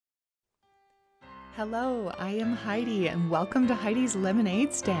Hello, I am Heidi, and welcome to Heidi's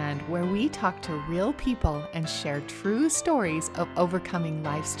Lemonade Stand, where we talk to real people and share true stories of overcoming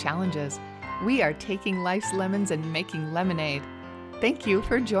life's challenges. We are taking life's lemons and making lemonade. Thank you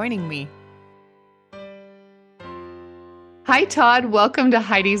for joining me. Hi, Todd. Welcome to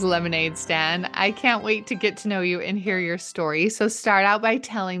Heidi's Lemonade Stand. I can't wait to get to know you and hear your story. So, start out by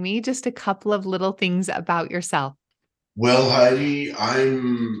telling me just a couple of little things about yourself. Well, Heidi,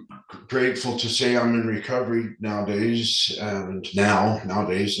 I'm grateful to say I'm in recovery nowadays, and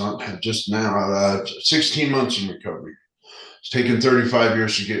nowadays, not just now, 16 months in recovery. It's taken 35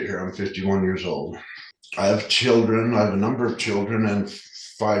 years to get here. I'm 51 years old. I have children. I have a number of children and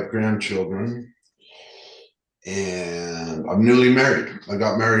 5 grandchildren, and I'm newly married. I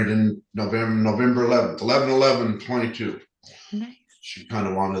got married in November 11th, 11/11/22. Nice. She kind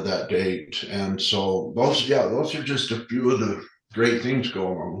of wanted that date. And so those are just a few of the great things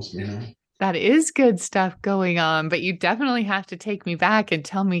going on with me. That is good stuff going on, but you definitely have to take me back and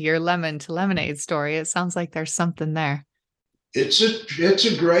tell me your lemon to lemonade story. It sounds like there's something there. It's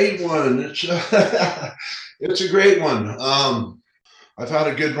a great one. It's a great one. I've had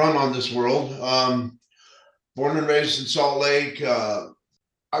a good run on this world. Born and raised in Salt Lake.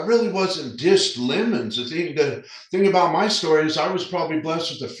 I really wasn't dished lemons. The thing about my story is I was probably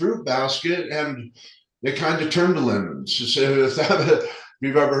blessed with a fruit basket, and it kind of turned to lemons. So if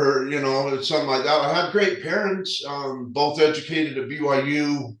you've ever heard, it's something like that. I had great parents, both educated at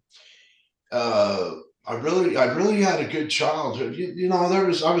BYU. Uh, I really had a good childhood.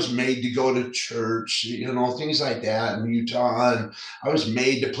 I was made to go to church, things like that in Utah, and I was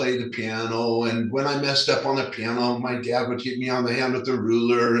made to play the piano. And when I messed up on the piano, my dad would hit me on the hand with a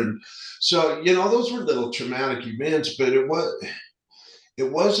ruler, and so those were little traumatic events. But it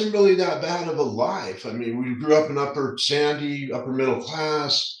wasn't really that bad of a life. I mean, we grew up in Upper Sandy, upper middle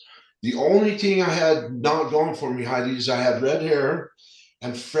class. The only thing I had not going for me, Heidi, is I had red hair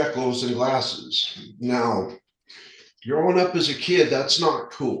and freckles and glasses. Now, growing up as a kid, that's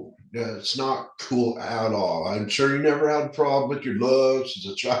not cool. Yeah, it's not cool at all. I'm sure you never had a problem with your looks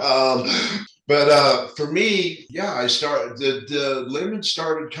as a child. But for me, yeah, I started the limits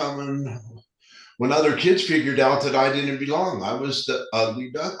started coming when other kids figured out that I didn't belong. I was the ugly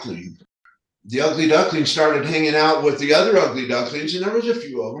duckling. The ugly duckling started hanging out with the other ugly ducklings, and there was a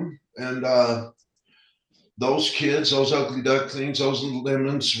few of them. And those kids, those ugly ducklings, those little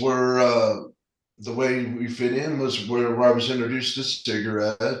lemons were the way we fit in was where I was introduced to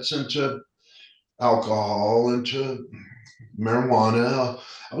cigarettes and to alcohol and to marijuana.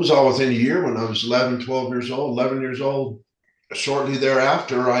 I was all within a year when I was 11, 12 years old, 11 years old. Shortly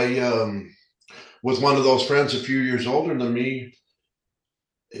thereafter, I, with one of those friends a few years older than me,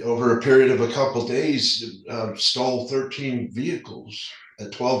 over a period of a couple of days, stole 13 vehicles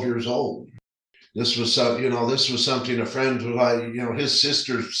at 12 years old. This was something a friend who his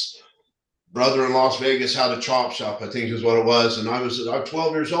sister's brother in Las Vegas had a chop shop, I think is what it was. And I'm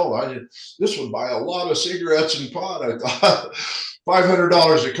 12 years old. This would buy a lot of cigarettes and pot. I thought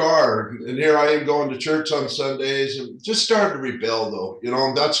 $500 a car. And here I am going to church on Sundays and just started to rebel though,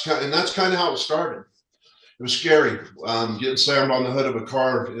 and that's kind of how it started. It was scary, getting slammed on the hood of a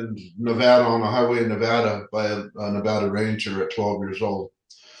car in Nevada on a highway in Nevada by a Nevada Ranger at 12 years old.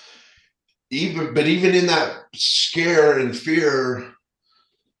 Even in that scare and fear,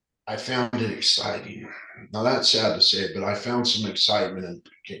 I found it exciting. Now that's sad to say, but I found some excitement in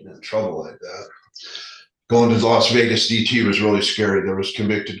getting in trouble like that. Going to Las Vegas DT was really scary. There was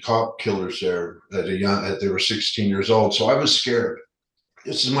convicted cop killers there they were 16 years old. So I was scared.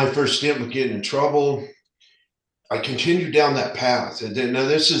 This is my first stint with getting in trouble. I continued down that path. And then now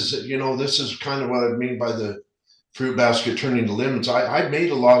this is kind of what I mean by the fruit basket turning to lemons. I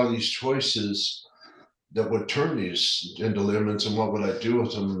made a lot of these choices that would turn these into lemons, and what would I do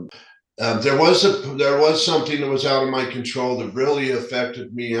with them? There was something that was out of my control that really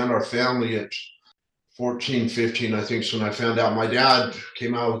affected me and our family at 14, 15, I think, is when I found out my dad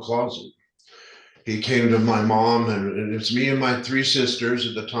came out of the closet. He came to my mom, and it's me and my 3 sisters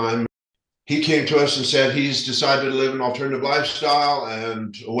at the time. He came to us and said he's decided to live an alternative lifestyle,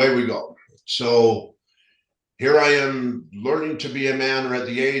 and away we go. So here I am learning to be a man, or at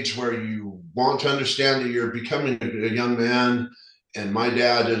the age where you want to understand that you're becoming a young man, and my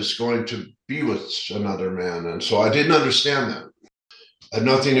dad is going to be with another man. And so I didn't understand that. I have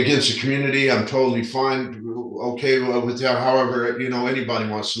nothing against the community. I'm totally fine, okay with that, however, anybody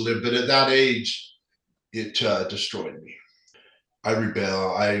wants to live. But at that age, it destroyed me.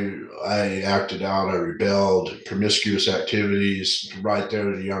 I acted out. I rebelled, promiscuous activities right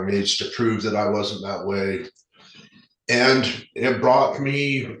there at a young age to prove that I wasn't that way. And it brought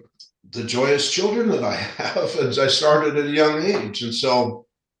me the joyous children that I have. And I started at a young age.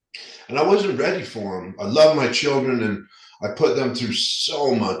 And I wasn't ready for them. I love my children, and I put them through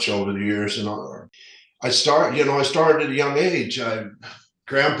so much over the years. And I started at a young age.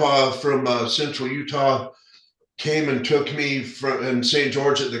 Grandpa from Central Utah came and took me from in St.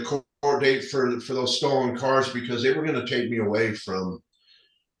 George at the court date for those stolen cars, because they were going to take me away from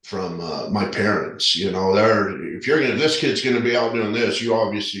my parents. If this kid's going to be out doing this, you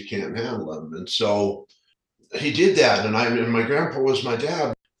obviously can't handle him. And so he did that, and my grandpa was my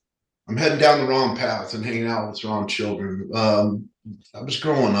dad. I'm heading down the wrong path and hanging out with the wrong children. I was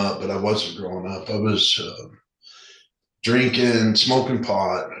growing up, but I wasn't growing up. I was drinking, smoking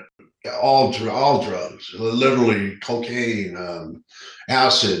pot, all drugs, literally cocaine,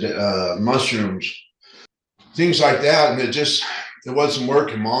 acid, mushrooms, things like that. And it wasn't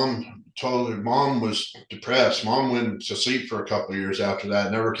working. Mom was depressed. Mom went to sleep for a couple of years after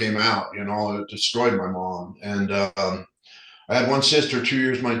that, never came out. It destroyed my mom. And I had one sister 2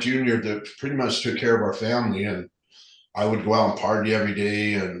 years my junior that pretty much took care of our family, and I would go out and party every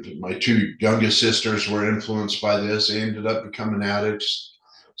day. And my two youngest sisters were influenced by this. They ended up becoming addicts.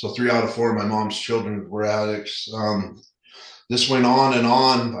 So 3 out of 4 of my mom's children were addicts. This went on and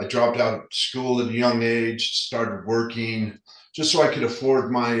on. I dropped out of school at a young age, started working just so I could afford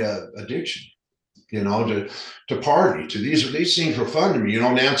my addiction, to party. These things were fun to me.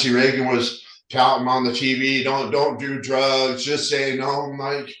 Nancy Reagan was touting on the TV, don't do drugs, just say no. I'm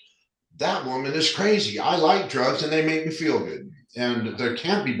like, that woman is crazy. I like drugs and they make me feel good. And they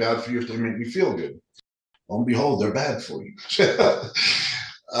can't be bad for you if they make me feel good. Lo and behold, they're bad for you.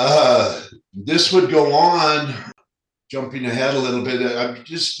 This would go on, jumping ahead a little bit. I'm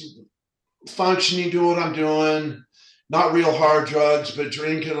just functioning, doing what I'm doing, not real hard drugs, but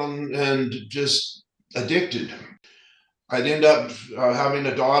drinking and just addicted. I'd end up having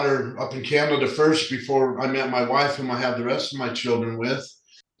a daughter up in Canada first before I met my wife, whom I have the rest of my children with,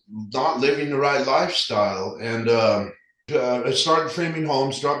 not living the right lifestyle. And I started framing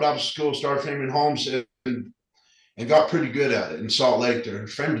homes, dropped out of school, started framing homes, and got pretty good at it in Salt Lake. There,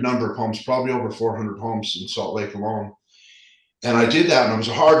 framed a number of homes, probably over 400 homes in Salt Lake alone. And I did that, and I was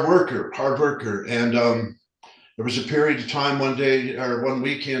a hard worker. And there was a period of time one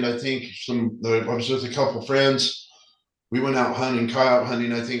weekend, I think I was with a couple of friends. We went out hunting, coyote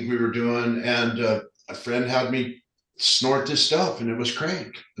hunting, I think we were doing, and a friend had me snort this stuff, and it was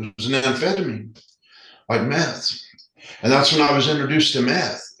crank. It was an amphetamine, like meth. And that's when I was introduced to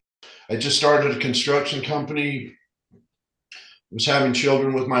meth. I just started a construction company. I was having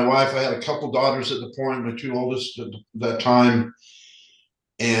children with my wife. I had a couple daughters at the point, my 2 oldest at that time.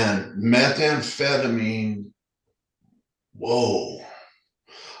 And methamphetamine, whoa.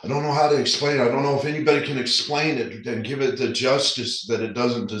 I don't know how to explain it. I don't know if anybody can explain it and give it the justice that it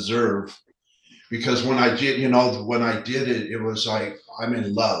doesn't deserve. Because when I did it, it was like, I'm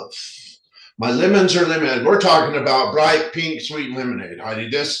in love. My lemons are limited. We're talking about bright pink sweet lemonade, Heidi.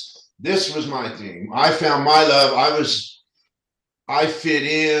 This was my thing. I found my love. I fit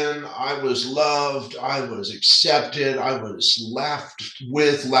in. I was loved. I was accepted. I was laughed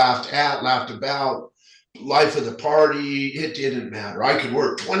with, laughed at, laughed about. Life of the party, it didn't matter. I could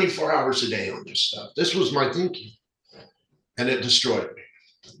work 24 hours a day on this stuff. This was my thinking, and it destroyed me.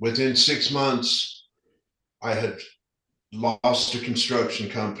 Within 6 months, I had lost a construction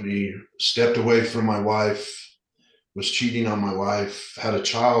company, stepped away from my wife, was cheating on my wife, had a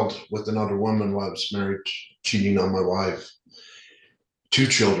child with another woman while I was married, cheating on my wife, 2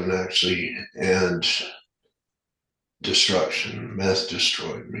 children actually, and destruction. Meth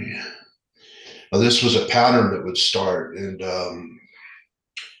destroyed me. Now, this was a pattern that would start, and the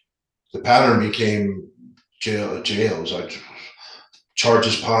pattern became jails.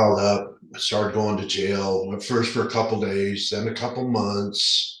 Charges piled up. I started going to jail. Went first for a couple days, then a couple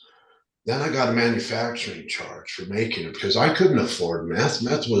months. Then I got a manufacturing charge for making it because I couldn't afford meth.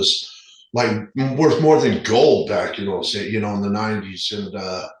 Meth was like worth more than gold back, in the 90s, and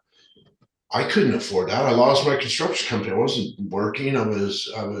I couldn't afford that. I lost my construction company. I wasn't working. I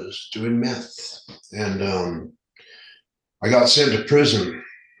was doing meth, and I got sent to prison.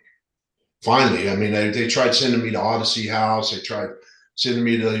 Finally, I mean, they tried sending me to Odyssey House. They tried sending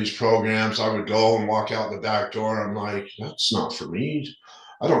me to these programs. I would go and walk out the back door. I'm like, that's not for me.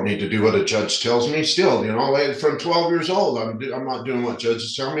 I don't need to do what a judge tells me. Still, from 12 years old, I'm not doing what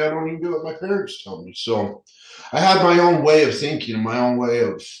judges tell me. I don't even do what my parents tell me. So I had my own way of thinking, my own way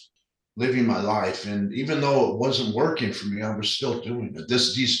of living my life. And even though it wasn't working for me, I was still doing it.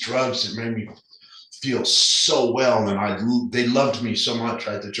 These drugs that made me feel so well, and they loved me so much,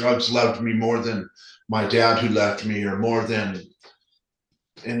 right? The drugs loved me more than my dad who left me, or more than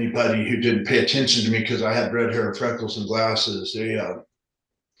anybody who didn't pay attention to me because I had red hair and freckles and glasses.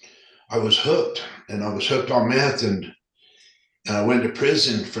 I was hooked, and I was hooked on meth, and I went to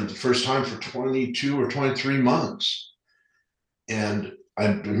prison for the first time for 22 or 23 months. And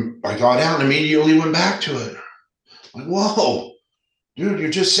I got out and immediately went back to it. Like, whoa, dude, you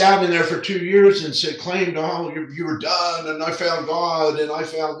just sat in there for 2 years and said, claimed, oh, you were done. And I found God and I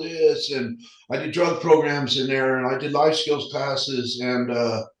found this. And I did drug programs in there and I did life skills classes. And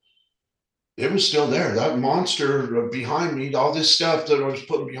it was still there. That monster behind me, all this stuff that I was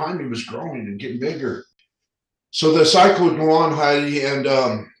putting behind me was growing and getting bigger. So the cycle would go on, Heidi. And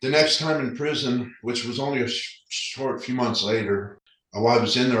the next time in prison, which was only a short few months later, while I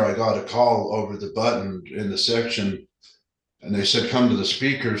was in there, I got a call over the button in the section. And they said, come to the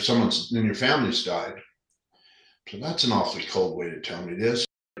speaker, someone's in your family's died. So that's an awfully cold way to tell me this.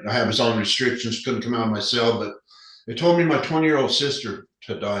 I was on restrictions, couldn't come out of my cell, but they told me my 20-year-old sister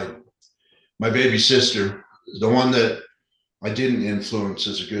had died. My baby sister, the one that I didn't influence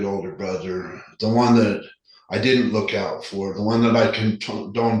as a good older brother, the one that I didn't look out for, the one that I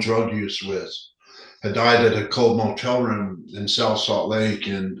condoned drug use with, had died at a cold motel room in South Salt Lake.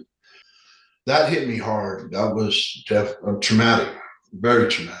 And that hit me hard. That was traumatic, very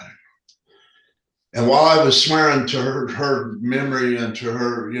traumatic. And while I was swearing to her memory and to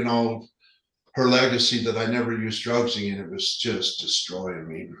her, her legacy that I never used drugs again, it was just destroying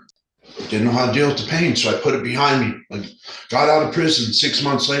me. Didn't know how to deal with the pain, so I put it behind me. I got out of prison 6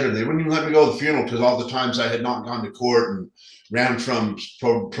 months later. They wouldn't even let me go to the funeral because all the times I had not gone to court and ran from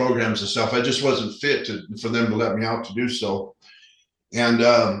programs and stuff, I just wasn't fit for them to let me out to do so. And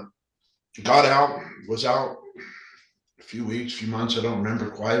got out, was out a few weeks, few months, I don't remember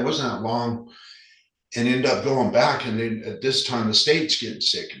quite. It wasn't that long. And ended up going back. And then at this time, the state's getting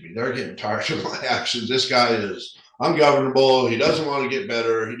sick of me. They're getting tired of my actions. This guy is ungovernable. He doesn't want to get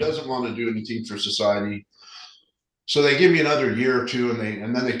better. He doesn't want to do anything for society. So they give me another year or two,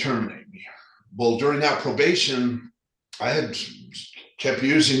 and then they terminate me. Well, during that probation, I had kept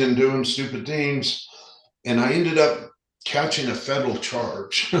using and doing stupid things, and I ended up catching a federal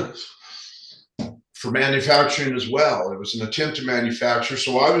charge for manufacturing as well. It was an attempt to manufacture.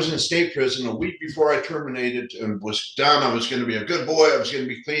 So I was in state prison a week before I terminated and was done. I was going to be a good boy. I was going to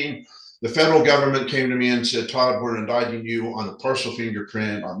be clean. The federal government came to me and said, Todd, we're indicting you on a partial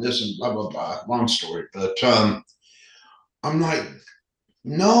fingerprint on this and blah, blah, blah. Long story. But I'm like,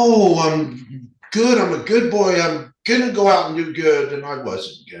 no, I'm good. I'm a good boy. I'm going to go out and do good. And I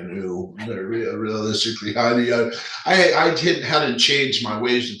wasn't going to, realistically, Heidi. I hadn't changed my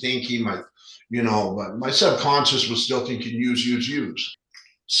ways of thinking. My subconscious was still thinking use.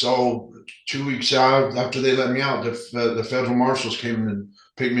 So 2 weeks out after they let me out, the federal marshals came and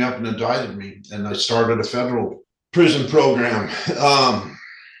picked me up and indicted me. And I started a federal prison program.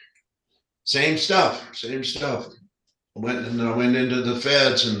 Same stuff. I went into the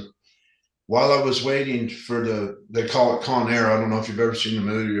feds, and while I was waiting for they call it Con Air. I don't know if you've ever seen the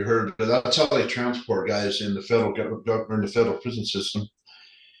movie or heard, but that's how they transport guys in the federal prison system.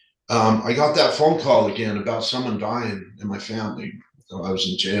 I got that phone call again about someone dying in my family. So I was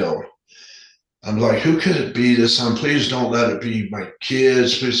in jail. I'm like, who could it be this time? Please don't let it be my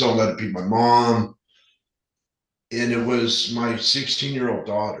kids. Please don't let it be my mom. And it was my 16-year-old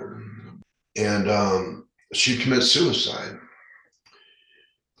daughter. And she commits suicide.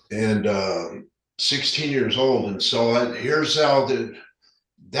 And 16 years old. And so here's how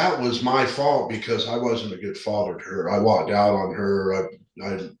that was my fault, because I wasn't a good father to her. I walked out on her.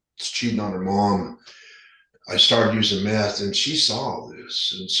 I cheating on her mom. I started using meth, and she saw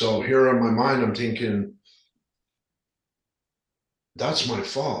this. And so here in my mind, I'm thinking, that's my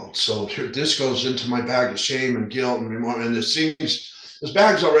fault. So this goes into my bag of shame and guilt and remorse. And this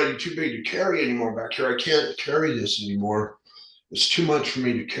bag's already too big to carry anymore back here. I can't carry this anymore. It's too much for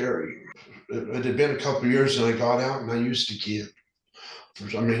me to carry. It had been a couple of years, and I got out, and I used to give.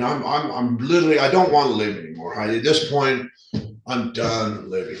 I mean, I'm literally, I don't want to live anymore. At this point, I'm done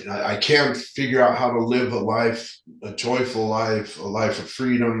living. I can't figure out how to live a joyful life, a life of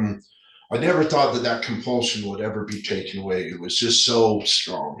freedom. I never thought that compulsion would ever be taken away. It was just so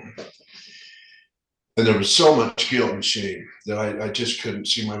strong. And there was so much guilt and shame that I just couldn't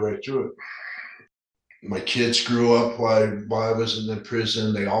see my way through it. My kids grew up while I was in the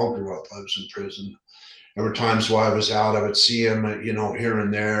prison. They all grew up while I was in prison. There were times while I was out, I would see them, here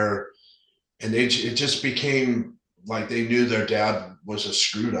and there. And it just became like they knew their dad was a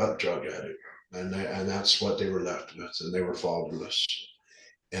screwed up drug addict. And that's what they were left with. And they were fatherless.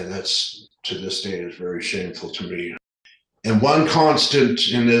 And that's, to this day, is very shameful to me. And one constant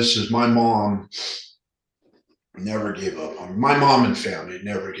in this is my mom. Never gave up on me. My mom and family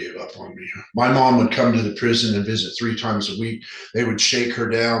never gave up on me. My mom would come to the prison and visit 3 times a week. They would shake her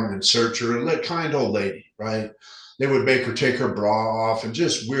down and search her, a kind old lady, right? They would make her take her bra off and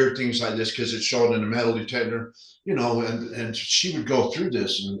just weird things like this because it showed in a metal detector, and she would go through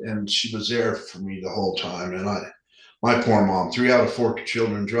this, and she was there for me the whole time. And my poor mom, 3 out of 4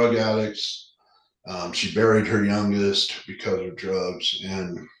 children, drug addicts. She buried her youngest because of drugs.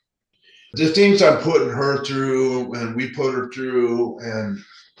 And the things I'm putting her through and we put her through, and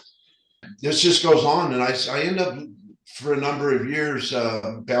this just goes on. And I end up for a number of years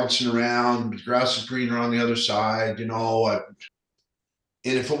bouncing around. The grass is greener on the other side, and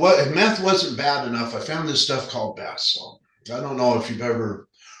if meth wasn't bad enough, I found this stuff called bath salt. I don't know if you've ever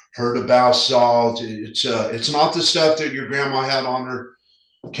heard of bath salt. It's not the stuff that your grandma had on her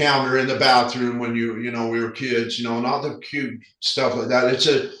counter in the bathroom when we were kids, not the cute stuff like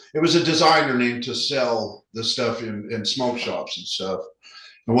that. It was a designer name to sell the stuff in smoke shops and stuff.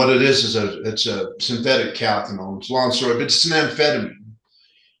 And what it is it's a synthetic cathinol. It's a long story, but it's an amphetamine,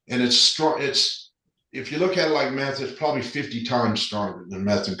 and it's strong. If you look at it like meth, it's probably 50 times stronger than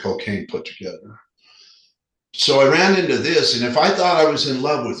meth and cocaine put together. So I ran into this, and if I thought I was in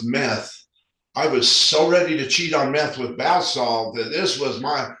love with meth, I was so ready to cheat on meth with bath salt that this was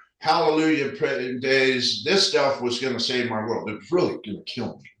my hallelujah days. This stuff was going to save my world. It was really going to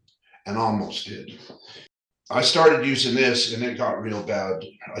kill me, and almost did. I started using this, and it got real bad.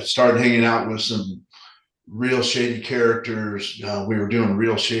 I started hanging out with some real shady characters. We were doing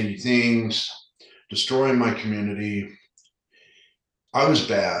real shady things, destroying my community. I was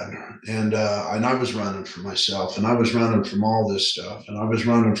bad, and I was running for myself, and I was running from all this stuff, and I was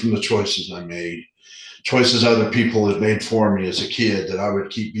running from the choices I made, choices other people had made for me as a kid that I would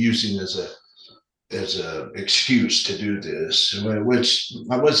keep using as a excuse to do this, which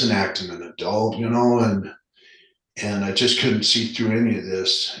I wasn't acting an adult, and I just couldn't see through any of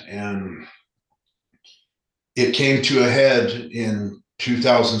this. And it came to a head in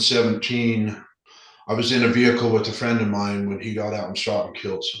 2017. I was in a vehicle with a friend of mine when he got out and shot and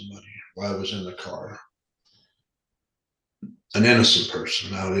killed somebody while I was in the car. An innocent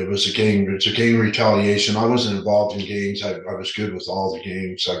person. Now it's a gang retaliation. I wasn't involved in gangs. I was good with all the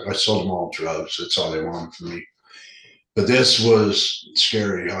gangs. I sold them all drugs. That's all they wanted from me. But this was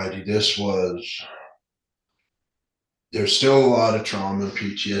scary, Heidi. There's still a lot of trauma and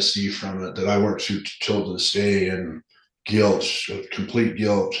PTSD from it that I work through till this day, and guilt, complete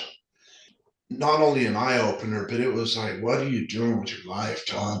guilt. Not only an eye opener, but it was like, what are you doing with your life,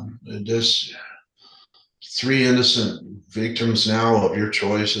 Todd? This 3 innocent victims now of your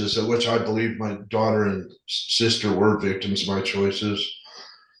choices, of which I believe my daughter and sister were victims of my choices.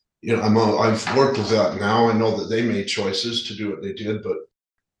 I've worked with that now. I know that they made choices to do what they did, but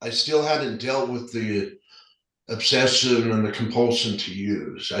I still hadn't dealt with the obsession and the compulsion to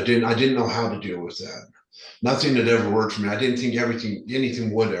use. I didn't know how to deal with that. Nothing had ever worked for me. I didn't think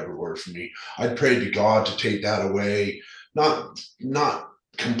anything would ever work for me. I'd prayed to God to take that away, not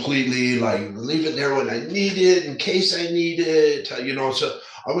completely, like leave it there when I need it, in case I need it, So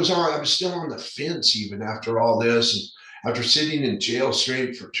I was still on the fence even after all this, and after sitting in jail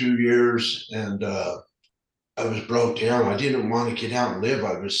straight for 2 years, and I was broke down. I didn't want to get out and live.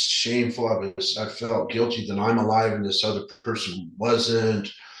 I was shameful. I felt guilty that I'm alive and this other person wasn't.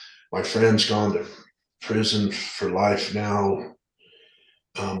 My friend's gone to prison for life now.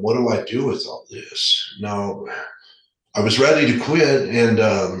 What do I do with all this? Now, I was ready to quit, and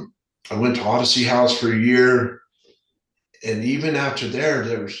I went to Odyssey House for a year. And even after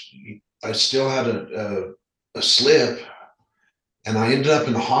I still had a slip, and I ended up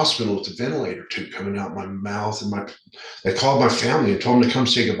in the hospital with a ventilator tube coming out my mouth. And they called my family and told them to come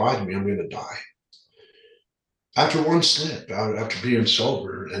say goodbye to me. I'm going to die. After one slip, after being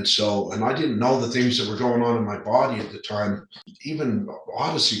sober. And I didn't know the things that were going on in my body at the time. Even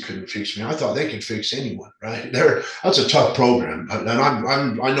Odyssey couldn't fix me. I thought they could fix anyone, right? That's a tough program. And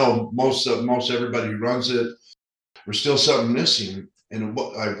I know most everybody who runs it, there's still something missing. And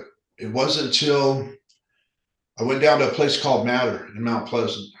it wasn't until I went down to a place called Matter in Mount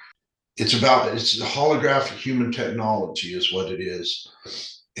Pleasant. It's holographic human technology is what it is.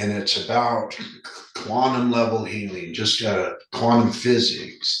 And it's about quantum level healing, just quantum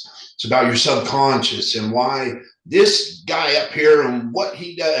physics. It's about your subconscious and why this guy up here and what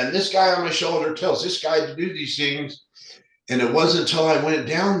he does, and this guy on my shoulder tells this guy to do these things. And it wasn't until I went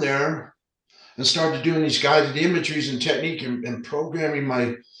down there and started doing these guided imageries and technique and programming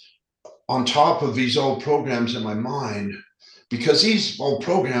on top of these old programs in my mind, because these old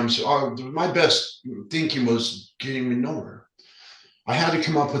programs my best thinking was getting me nowhere. I had to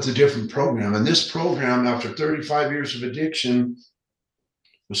come up with a different program. And this program, after 35 years of addiction,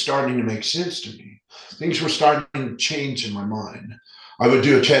 was starting to make sense to me. Things were starting to change in my mind. I would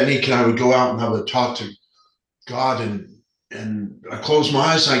do a technique and I would go out and I would talk to God, and I closed my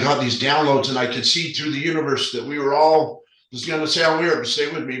eyes and I got these downloads and I could see through the universe that we were all, this is going to sound weird, but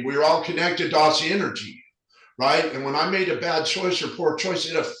stay with me. We were all connected to Aussie energy, right? And when I made a bad choice or poor choice,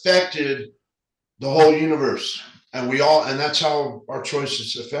 it affected the whole universe. And that's how our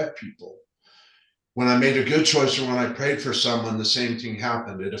choices affect people. When I made a good choice or when I prayed for someone, the same thing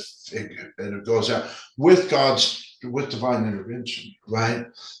happened. It goes out with divine intervention, right?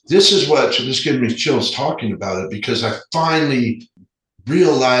 This gives me chills talking about it, because I finally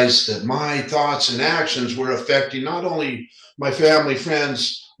realized that my thoughts and actions were affecting not only my family,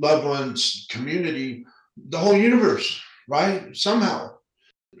 friends, loved ones, community, the whole universe, right? Somehow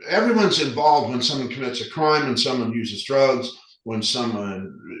everyone's involved when someone commits a crime, when someone uses drugs, when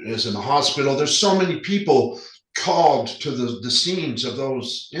someone is in the hospital. There's so many people called to the scenes of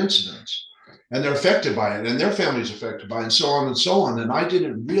those incidents, and they're affected by it, and their family's affected by it, and so on and so on. And I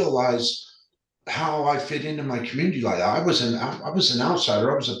didn't realize how I fit into my community like that. I was an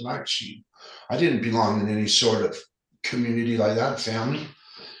outsider. I was a black sheep. I didn't belong in any sort of community like that, family.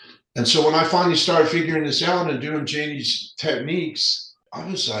 And so when I finally started figuring this out and doing Janie's techniques, I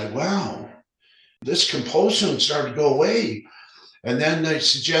was like, wow, this compulsion started to go away. And then they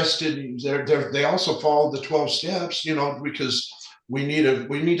suggested they also followed the 12 steps, because we need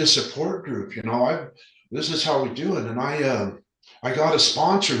a support group. This is how we do it. And I got a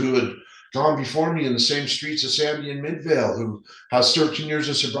sponsor who had gone before me in the same streets as Sandy in Midvale, who has 13 years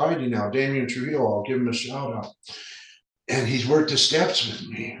of sobriety now, Damian Trujillo. I'll give him a shout out. And he's worked the steps with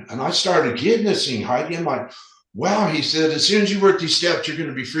me. And I started getting this thing, Heidi. I'm like, wow, he said, as soon as you work these steps, you're going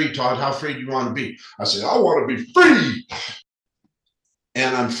to be free, Todd. How free do you want to be? I said, I want to be free.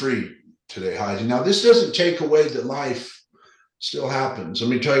 And I'm free today, Heidi. Now, this doesn't take away that life still happens. Let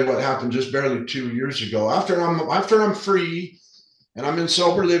me tell you what happened just barely 2 years ago. After I'm free and I'm in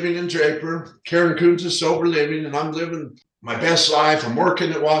sober living in Draper, Karen Coons is sober living, and I'm living my best life. I'm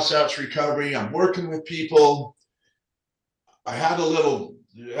working at Wasatch Recovery. I'm working with people. I had a little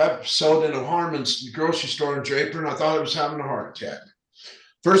episode in a Harmon's grocery store in Draper, and I thought I was having a heart attack.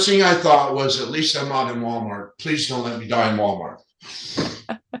 First thing I thought was, at least I'm not in Walmart. Please don't let me die in Walmart.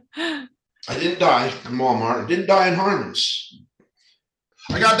 I didn't die in Walmart. I didn't die in Harmon's.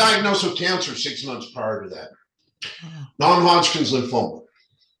 I got diagnosed with cancer 6 months prior to that. Non-Hodgkin's lymphoma.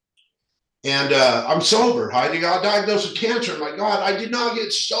 And I'm sober. I got diagnosed with cancer. My God, I did not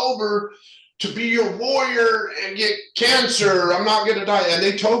get sober to be a warrior and get cancer. I'm not going to die. And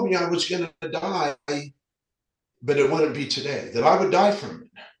they told me I was going to die, but it wouldn't be today, that I would die from it.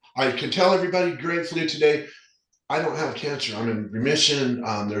 I can tell everybody gratefully today, I don't have cancer. I'm in remission.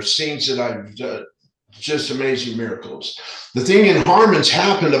 There's things that I've done, just amazing miracles. The thing in Harmon's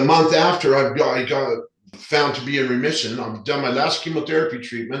happened a month after I got found to be in remission. I've done my last chemotherapy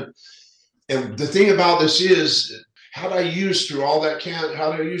treatment. And the thing about this is, had I used through all that had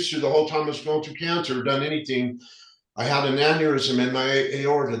I used through the whole time I was going through cancer or done anything, I had an aneurysm in my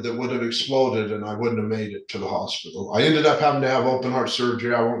aorta that would have exploded and I wouldn't have made it to the hospital. I ended up having to have open heart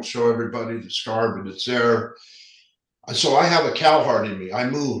surgery. I won't show everybody the scar, but it's there. So I have a cow heart in me. I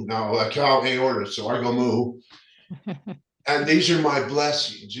move now, a cow aorta, so I go move. And these are my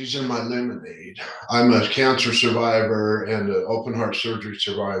blessings. These are my lemonade. I'm a cancer survivor and an open heart surgery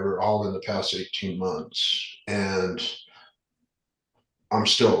survivor, all in the past 18 months. And I'm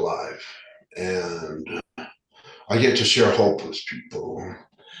still alive. And I get to share hope with people.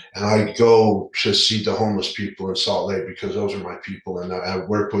 And I go to see the homeless people in Salt Lake because those are my people. And I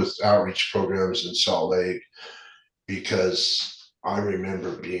work with outreach programs in Salt Lake because I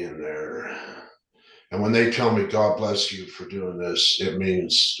remember being there. And when they tell me, God bless you for doing this, it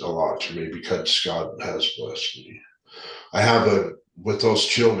means a lot to me because God has blessed me. With those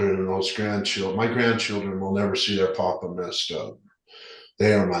children and those grandchildren, my grandchildren will never see their papa messed up.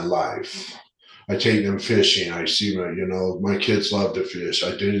 They are my life. I take them fishing. I see my kids love to fish.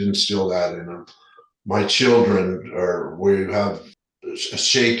 I did instill that in them. My children we have a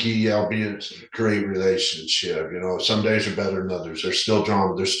shaky, albeit great relationship. Some days are better than others. They're still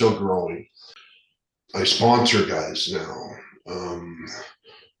drama. They're still growing. I sponsor guys now.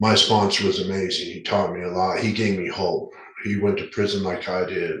 My sponsor was amazing. He taught me a lot. He gave me hope. He went to prison like I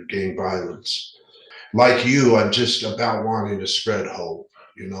did, gang violence. Like you, I'm just about wanting to spread hope.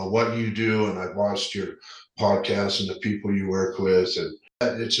 What you do, and I've watched your podcast and the people you work with,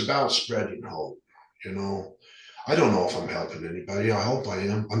 and it's about spreading hope. I don't know if I'm helping anybody. I hope I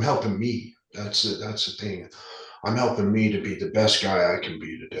am. I'm helping me. That's the thing. I'm helping me to be the best guy I can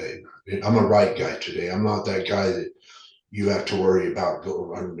be today. I'm a right guy today. I'm not that guy that you have to worry about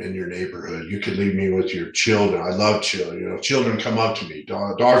in your neighborhood. You could leave me with your children. I love children. Children come up to me.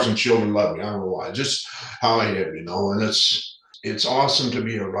 Dogs and children love me. I don't know why. Just how I am, And it's awesome to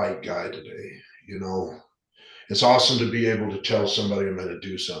be a right guy today. It's awesome to be able to tell somebody I'm going to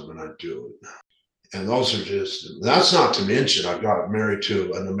do something and I do it. And those are that's not to mention, I've got married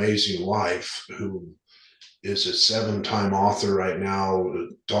to an amazing wife who is a 7-time author right now, a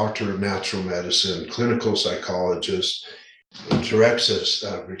doctor of natural medicine, clinical psychologist, directs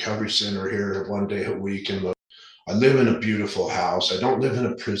a recovery center here 1 day a week. And I live in a beautiful house. I don't live in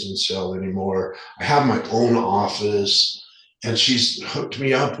a prison cell anymore. I have my own office, and she's hooked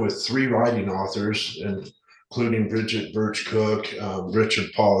me up with 3 writing authors, including Bridget Birch Cook, Richard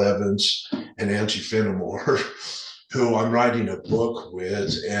Paul Evans, and Angie Fenimore, who I'm writing a book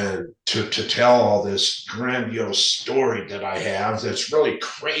with, and to tell all this grandiose story that I have that's really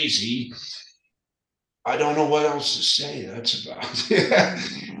crazy. I don't know what else to say. That's about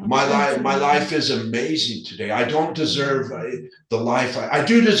it. My life is amazing today. I don't deserve the life. I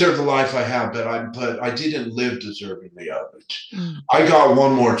do deserve the life I have, but I didn't live deservingly of it. I got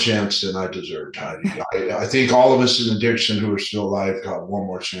one more chance than I deserved, Heidi. I think all of us in addiction who are still alive got one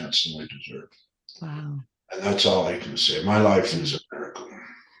more chance than we deserve. Wow. And that's all I can say. My life is a miracle.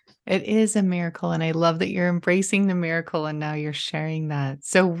 It is a miracle. And I love that you're embracing the miracle and now you're sharing that.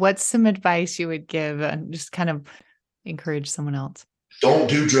 So what's some advice you would give and just kind of encourage someone else? Don't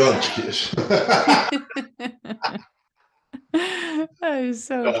do drugs, kids. That is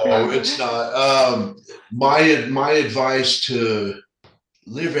so true. No, it's not. My advice to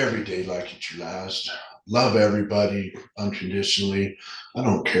live every day like it's your last. Love everybody unconditionally. I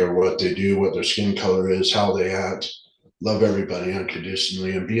don't care what they do, what their skin color is, how they act. Love everybody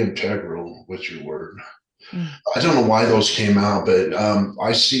unconditionally and be integral with your word. I don't know why those came out, but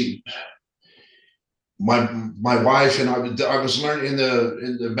I see my wife and I was learning in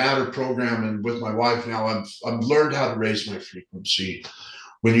the Matter program, and with my wife now, I've learned how to raise my frequency.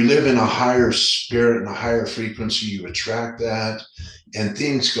 When you live in a higher spirit and a higher frequency, you attract that, and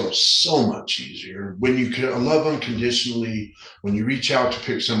things go so much easier. When you can love unconditionally, when you reach out to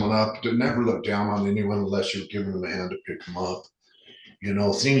pick someone up, never look down on anyone unless you're giving them a hand to pick them up.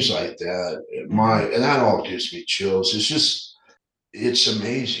 Things like that. And that all gives me chills. It's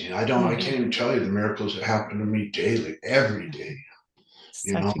amazing. I can't even tell you the miracles that happen to me daily, every day.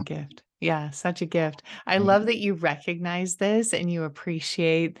 Such a gift. Yeah, such a gift. I love that you recognize this and you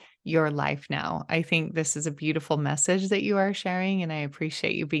appreciate your life now. I think this is a beautiful message that you are sharing, and I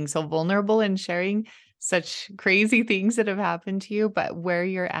appreciate you being so vulnerable and sharing such crazy things that have happened to you, but where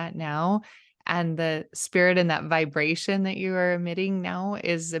you're at now and the spirit and that vibration that you are emitting now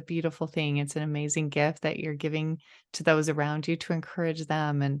is a beautiful thing. It's an amazing gift that you're giving to those around you to encourage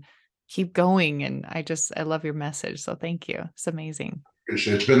them and keep going. And I love your message. So thank you. It's amazing.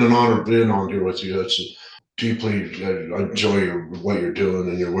 It's been an honor being on here with you. It's deeply, I enjoy what you're doing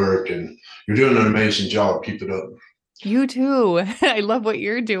and your work, and you're doing an amazing job. Keep it up. You too. I love what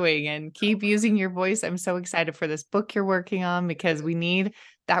you're doing and keep using your voice. I'm so excited for this book you're working on because we need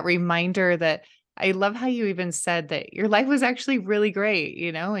that reminder that I love how you even said that your life was actually really great,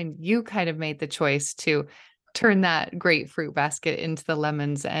 and you kind of made the choice to turn that grapefruit basket into the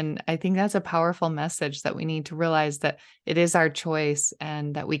lemons. And I think that's a powerful message that we need to realize that it is our choice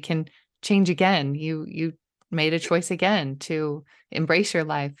and that we can change again. You made a choice again to embrace your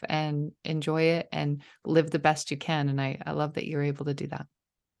life and enjoy it and live the best you can. And I love that you're able to do that.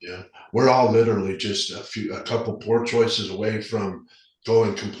 Yeah. We're all literally just a couple poor choices away from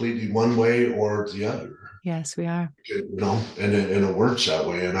going completely one way or the other. Yes, we are. And it works that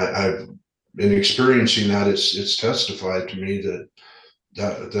way. And I've been experiencing that. It's testified to me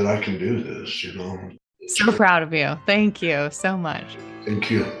that I can do this, So proud of you. Thank you so much. Thank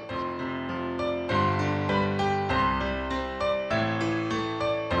you.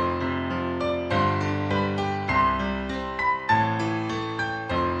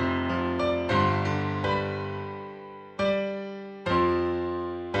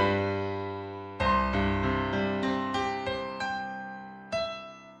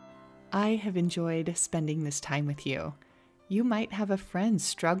 I have enjoyed spending this time with you. You might have a friend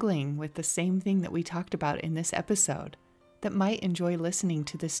struggling with the same thing that we talked about in this episode that might enjoy listening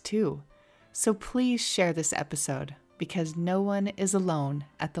to this too. So please share this episode because no one is alone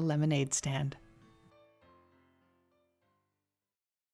at the lemonade stand.